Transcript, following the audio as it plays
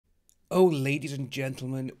Oh, ladies and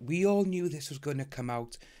gentlemen, we all knew this was going to come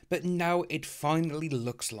out, but now it finally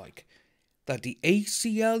looks like that the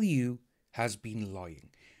ACLU has been lying.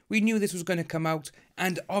 We knew this was going to come out,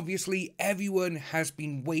 and obviously everyone has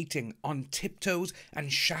been waiting on tiptoes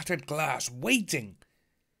and shattered glass, waiting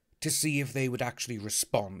to see if they would actually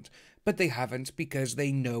respond. But they haven't, because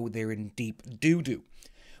they know they're in deep doo-doo.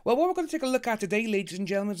 Well, what we're going to take a look at today, ladies and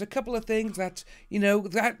gentlemen, is a couple of things that,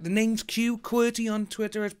 that the name's Q, QWERTY on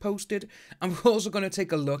Twitter has posted. And we're also going to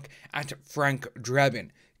take a look at Frank Drebin.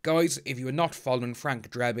 Guys, if you are not following Frank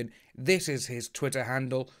Drebin, this is his Twitter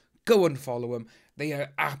handle. Go and follow him. They are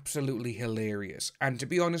absolutely hilarious. And to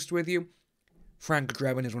be honest with you, Frank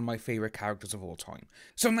Drebin is one of my favourite characters of all time.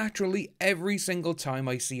 So naturally, every single time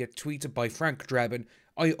I see a tweet by Frank Drebin,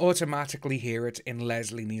 I automatically hear it in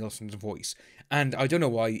Leslie Nielsen's voice. And I don't know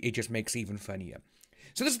why, it just makes it even funnier.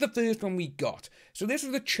 So this is the first one we got. So this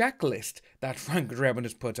is the checklist that Frank Drebin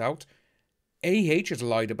has put out. AH has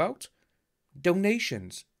lied about.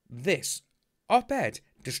 Donations. This. Op-ed.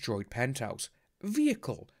 Destroyed penthouse.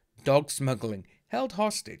 Vehicle. Dog smuggling. Held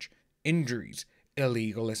hostage. Injuries.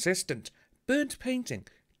 Illegal assistant. Burnt painting.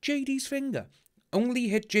 JD's finger. Only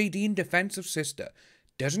hit JD in defense of sister.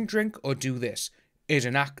 Doesn't drink or do this. Is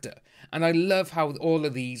an actor. And I love how all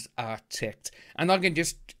of these are ticked. And I can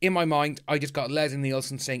just, in my mind, I just got Leslie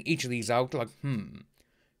Nielsen saying each of these out, like,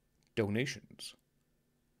 donations.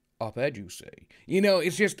 Op-ed, you say? You know,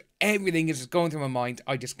 it's just, everything is going through my mind.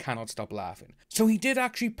 I just cannot stop laughing. So he did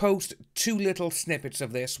actually post 2 little snippets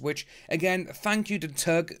of this, which, again, thank you to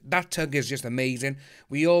Tug. That Tug is just amazing.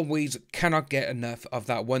 We always cannot get enough of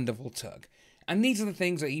that wonderful Tug. And these are the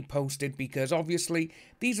things that he posted, because obviously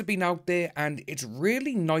these have been out there, and it's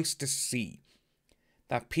really nice to see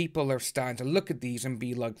that people are starting to look at these and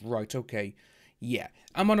be like, right, okay, yeah.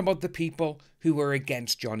 I'm on about the people who were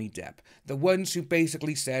against Johnny Depp. The ones who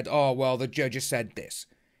basically said, oh, well, the judge has said this.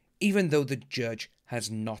 Even though the judge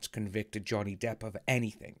has not convicted Johnny Depp of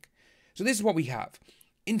anything. So this is what we have.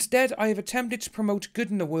 Instead, I have attempted to promote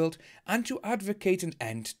good in the world and to advocate an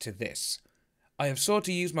end to this. I have sought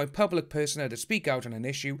to use my public persona to speak out on an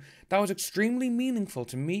issue that was extremely meaningful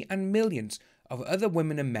to me and millions of other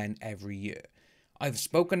women and men every year. I have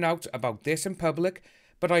spoken out about this in public,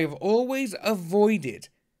 but I have always avoided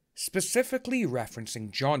specifically referencing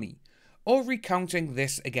Johnny or recounting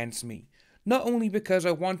this against me, not only because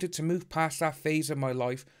I wanted to move past that phase of my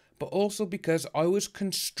life, but also because I was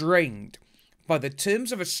constrained by the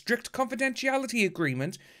terms of a strict confidentiality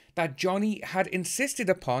agreement that Johnny had insisted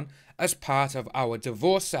upon as part of our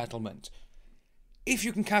divorce settlement. If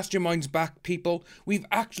you can cast your minds back, people, we've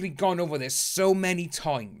actually gone over this so many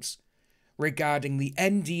times regarding the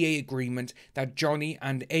NDA agreement that Johnny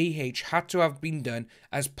and AH had to have been done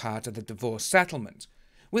as part of the divorce settlement.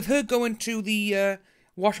 With her going to the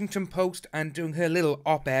Washington Post and doing her little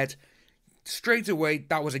op-ed, straight away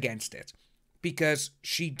that was against it. Because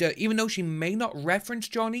even though she may not reference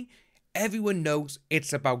Johnny, everyone knows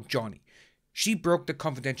it's about Johnny. She broke the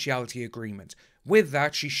confidentiality agreement. With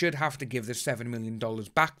that, she should have to give the $7 million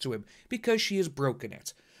back to him, because she has broken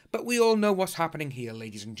it. But we all know what's happening here,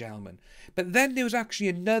 ladies and gentlemen. But then there was actually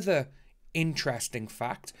another interesting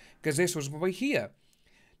fact, because this was right here.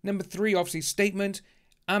 Number 3, obviously, statement.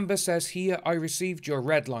 Amber says here, I received your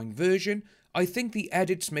red line version. I think the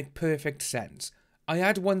edits make perfect sense. I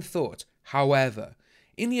had one thought, however.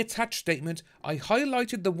 In the attached statement, I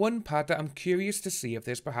highlighted the one part that I'm curious to see if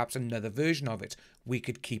there's perhaps another version of it we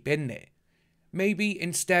could keep in there. Maybe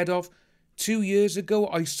instead of, 2 years ago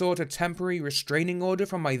I sought a temporary restraining order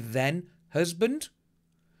from my then husband?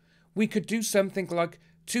 We could do something like,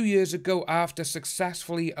 2 years ago after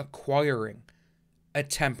successfully acquiring a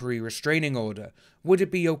temporary restraining order. Would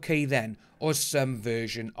it be okay then? Or some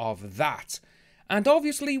version of that. And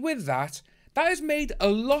obviously with that, that has made a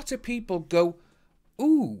lot of people go,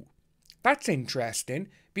 ooh, that's interesting,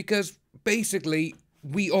 because basically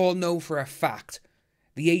we all know for a fact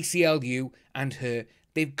the ACLU and her,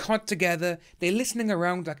 they've got together, they're listening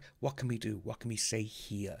around like, what can we do? What can we say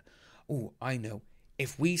here? Oh, I know.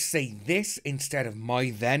 If we say this instead of my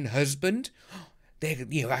then husband,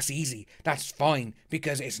 that's easy. That's fine,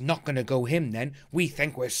 because it's not going to go him then. We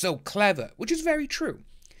think we're so clever, which is very true.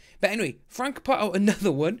 But anyway, Frank put out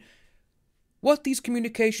another one. What these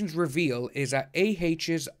communications reveal is that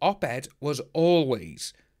AH's op-ed was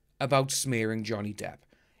always about smearing Johnny Depp.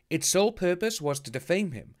 Its sole purpose was to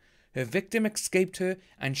defame him. Her victim escaped her,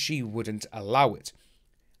 and she wouldn't allow it.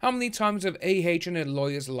 How many times have AH and her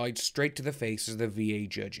lawyers lied straight to the faces of the VA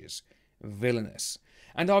judges? Villainous.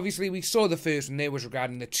 And obviously we saw the first one there was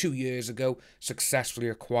regarding the 2 years ago successfully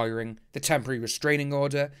acquiring the temporary restraining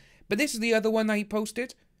order. But this is the other one that he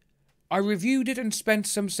posted. I reviewed it and spent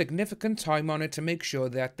some significant time on it to make sure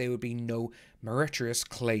that there would be no meritorious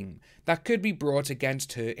claim that could be brought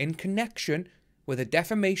against her in connection with a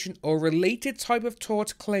defamation or related type of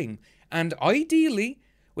tort claim, and ideally,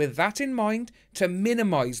 with that in mind, to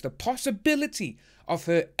minimise the possibility of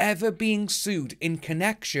her ever being sued in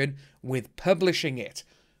connection with publishing it.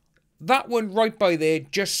 That one right by there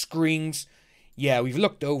just screams, yeah, we've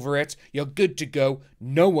looked over it, you're good to go,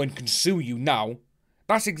 no one can sue you now.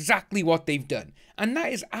 That's exactly what they've done. And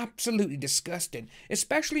that is absolutely disgusting,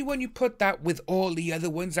 especially when you put that with all the other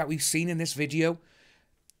ones that we've seen in this video.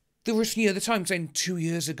 There was the other time saying 2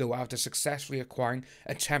 years ago after successfully acquiring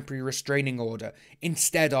a temporary restraining order,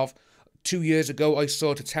 instead of 2 years ago I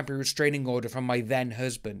sought a temporary restraining order from my then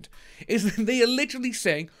husband. They are literally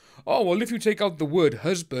saying, oh, well, if you take out the word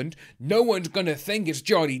husband, no one's gonna think it's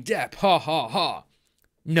Johnny Depp, ha ha ha.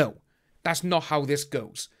 No, that's not how this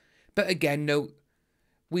goes. But again, no,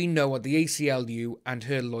 we know what the ACLU and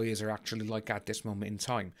her lawyers are actually like at this moment in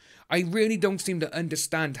time. I really don't seem to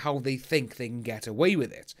understand how they think they can get away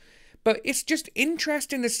with it. But it's just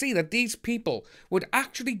interesting to see that these people would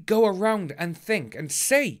actually go around and think and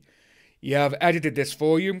say, yeah, I've edited this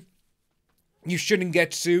for you. You shouldn't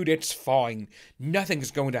get sued, it's fine.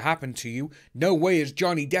 Nothing's going to happen to you. No way is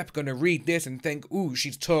Johnny Depp going to read this and think, ooh,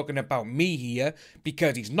 she's talking about me here,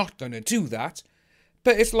 because he's not going to do that.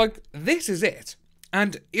 But it's like, this is it.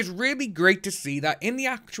 And it's really great to see that in the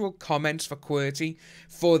actual comments for QWERTY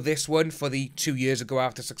for this one, for the 2 years ago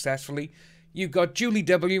after successfully, you've got Julie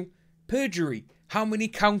W. Perjury. How many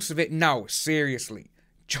counts of it now? Seriously.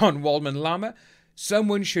 John Waldman Lama.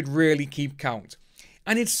 Someone should really keep count.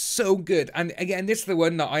 And it's so good. And again, this is the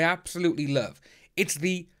one that I absolutely love. It's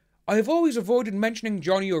the, I've always avoided mentioning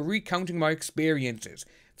Johnny or recounting my experiences.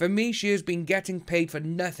 For me, she has been getting paid for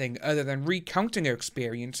nothing other than recounting her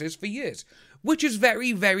experiences for years. Which is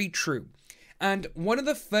very, very true. And one of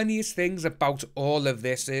the funniest things about all of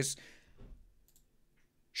this is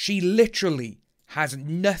she literally has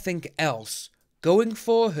nothing else going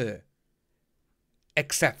for her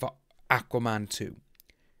except for Aquaman 2.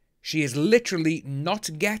 She is literally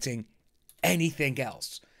not getting anything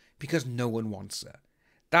else because no one wants her.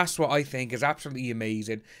 That's what I think is absolutely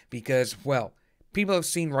amazing because, well, people have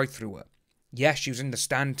seen right through her. Yes, she was in the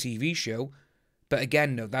Stan TV show, but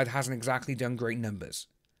again, no, that hasn't exactly done great numbers.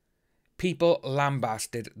 People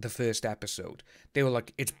lambasted the first episode. They were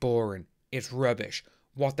like, it's boring, it's rubbish,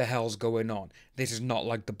 what the hell's going on? This is not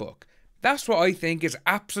like the book. That's what I think is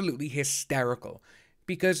absolutely hysterical,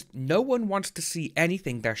 because no one wants to see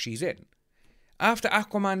anything that she's in. After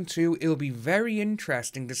Aquaman 2, it'll be very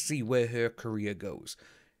interesting to see where her career goes.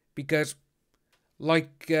 Because,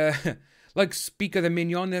 like Speaker the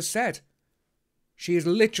Mignon has said, she has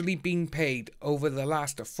literally been paid over the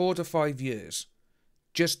last 4 to 5 years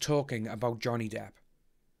just talking about Johnny Depp.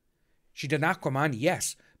 She did Aquaman,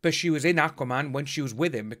 yes, but she was in Aquaman when she was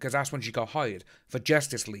with him because that's when she got hired for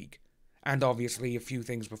Justice League. And obviously a few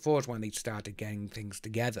things before is when they started getting things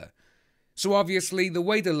together. So obviously the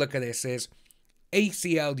way to look at this is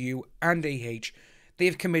ACLU and AH, they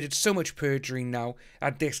have committed so much perjury now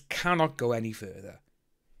that this cannot go any further.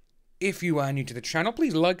 If you are new to the channel,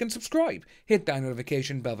 please like and subscribe. Hit that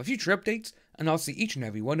notification bell for future updates, and I'll see each and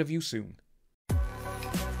every one of you soon.